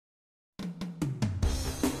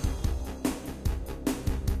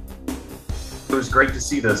It was great to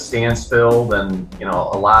see the stands filled and, a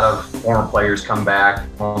lot of former players come back.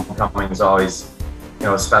 Homecoming is always,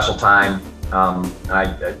 a special time.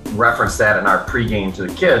 I referenced that in our pregame to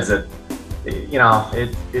the kids that,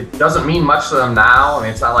 it doesn't mean much to them now. I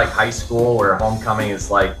mean, it's not like high school where homecoming is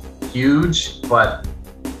like huge, but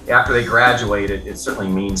after they graduate, it certainly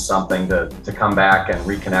means something to come back and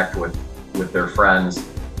reconnect with their friends.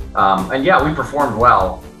 And yeah, we performed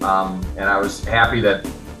well, and I was happy that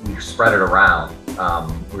we spread it around.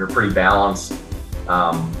 We were pretty balanced,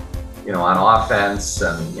 on offense,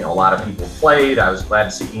 and a lot of people played. I was glad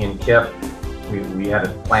to see Ian Kipp. We had a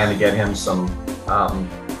plan to get him some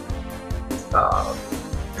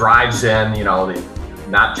drives in,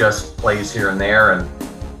 not just plays here and there. And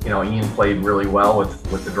Ian played really well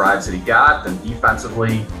with the drives that he got. And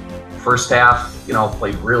defensively, first half,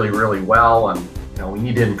 played really, really well. And we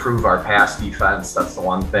need to improve our pass defense. That's the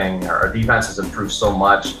one thing. Our defense has improved so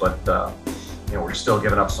much, but we're still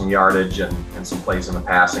giving up some yardage and some plays in the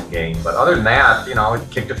passing game. But other than that,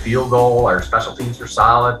 it kicked a field goal. Our special teams were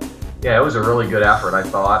solid. Yeah, it was a really good effort, I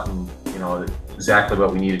thought, and exactly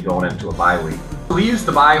what we needed going into a bye week. We used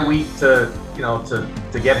the bye week to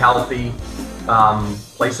get healthy,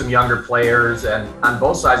 play some younger players, and on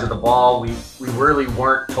both sides of the ball, we really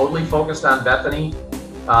weren't totally focused on Bethany.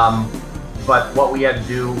 But what we had to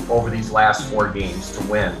do over these last 4 games to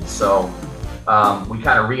win. So we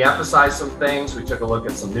kind of re-emphasized some things. We took a look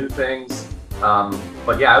at some new things.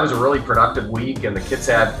 But yeah, it was a really productive week, and the kids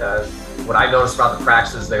had, what I noticed about the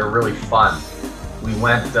practices, they were really fun. We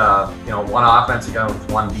went, one offense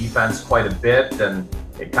against one defense quite a bit, and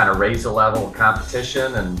it kind of raised the level of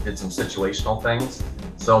competition and did some situational things.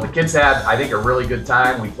 So the kids had, I think, a really good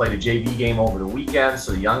time. We played a JV game over the weekend,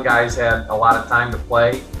 so the young guys had a lot of time to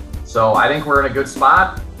play. So I think we're in a good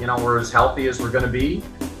spot. We're as healthy as we're going to be.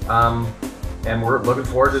 And we're looking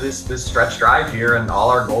forward to this stretch drive here, and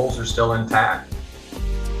all our goals are still intact.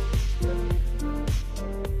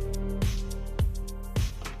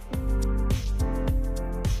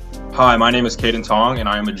 Hi, my name is Kaden Tong, and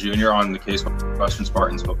I am a junior on the case Western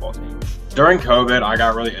Spartans football team. During COVID, I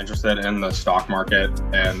got really interested in the stock market,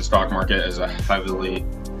 and the stock market is a heavily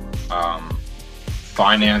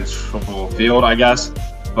financial field, I guess.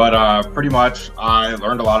 But pretty much I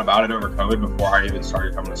learned a lot about it over COVID before I even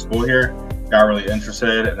started coming to school here. Got really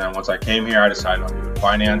interested, and then once I came here, I decided on doing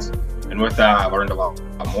finance. And with that, I learned a lot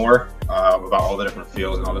more about all the different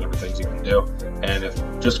fields and all the different things you can do. And it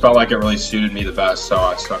just felt like it really suited me the best, so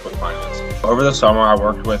I stuck with finance. Over the summer, I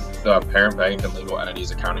worked with the parent bank and legal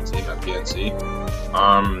entities accounting team at PNC.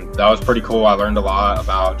 That was pretty cool. I learned a lot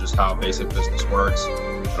about just how basic business works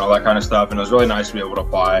and all that kind of stuff. And it was really nice to be able to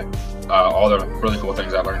apply all the really cool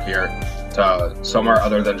things I learned here to somewhere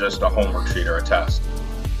other than just a homework sheet or a test.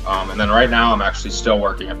 And then right now I'm actually still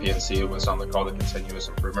working at PNC with something called the Continuous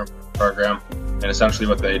Improvement Program. And essentially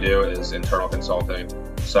what they do is internal consulting.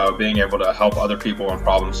 So being able to help other people and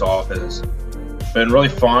problem solve has been really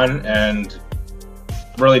fun and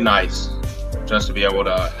really nice, just to be able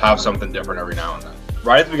to have something different every now and then.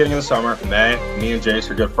 Right at the beginning of the summer, in May, me and Jace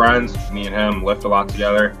are good friends. Me and him lift a lot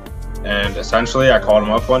together. And essentially I called him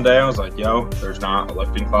up one day. I was like, yo, there's not a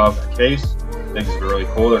lifting club at Case. I think it's really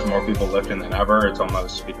cool. There's more people lifting than ever. It's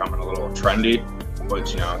almost becoming a little trendy,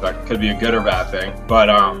 which, that could be a good or bad thing. But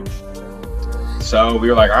so we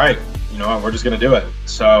were like, all right, we're just going to do it.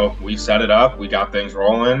 So we set it up, we got things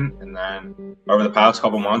rolling. And then over the past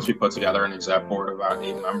couple months, we put together an exec board of about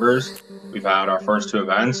 8 members. We've had our first 2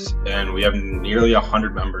 events, and we have nearly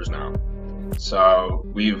 100 members now. So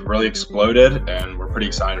we've really exploded, and we're pretty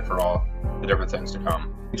excited for all the different things to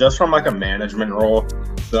come. Just from like a management role,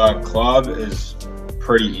 the club is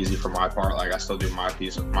pretty easy for my part. Like I still do my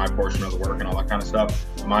portion of the work and all that kind of stuff.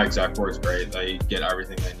 My exec board is great. They get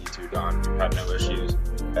everything they need to done. We've had no issues,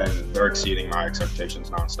 and they're exceeding my expectations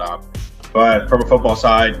nonstop. But from a football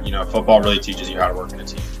side, football really teaches you how to work in a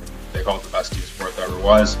team. They call it the best team sport there ever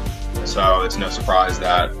was. So it's no surprise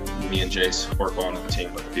that me and Jace work well into the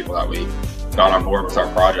team with the people that we got on board with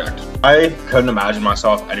our project. I couldn't imagine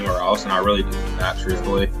myself anywhere else, and I really do mean that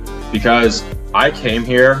truthfully, because I came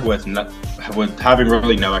here with having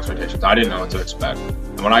really no expectations. I didn't know what to expect.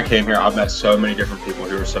 And when I came here, I've met so many different people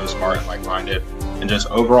who are so smart and like-minded, and just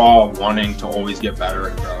overall wanting to always get better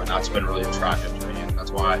and grow, and that's been really attractive to me, and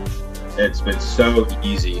that's why it's been so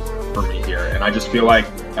easy for me here. And I just feel like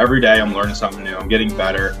every day I'm learning something new, I'm getting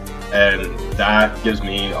better, and that gives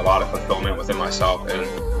me a lot of fulfillment within myself.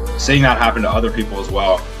 And seeing that happen to other people as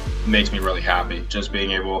well makes me really happy. Just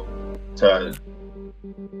being able to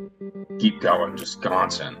keep going, just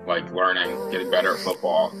constant, like learning, getting better at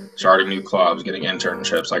football, starting new clubs, getting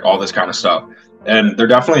internships, like all this kind of stuff. And there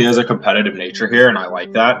definitely is a competitive nature here, and I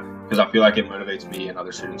like that because I feel like it motivates me and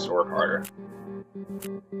other students to work harder.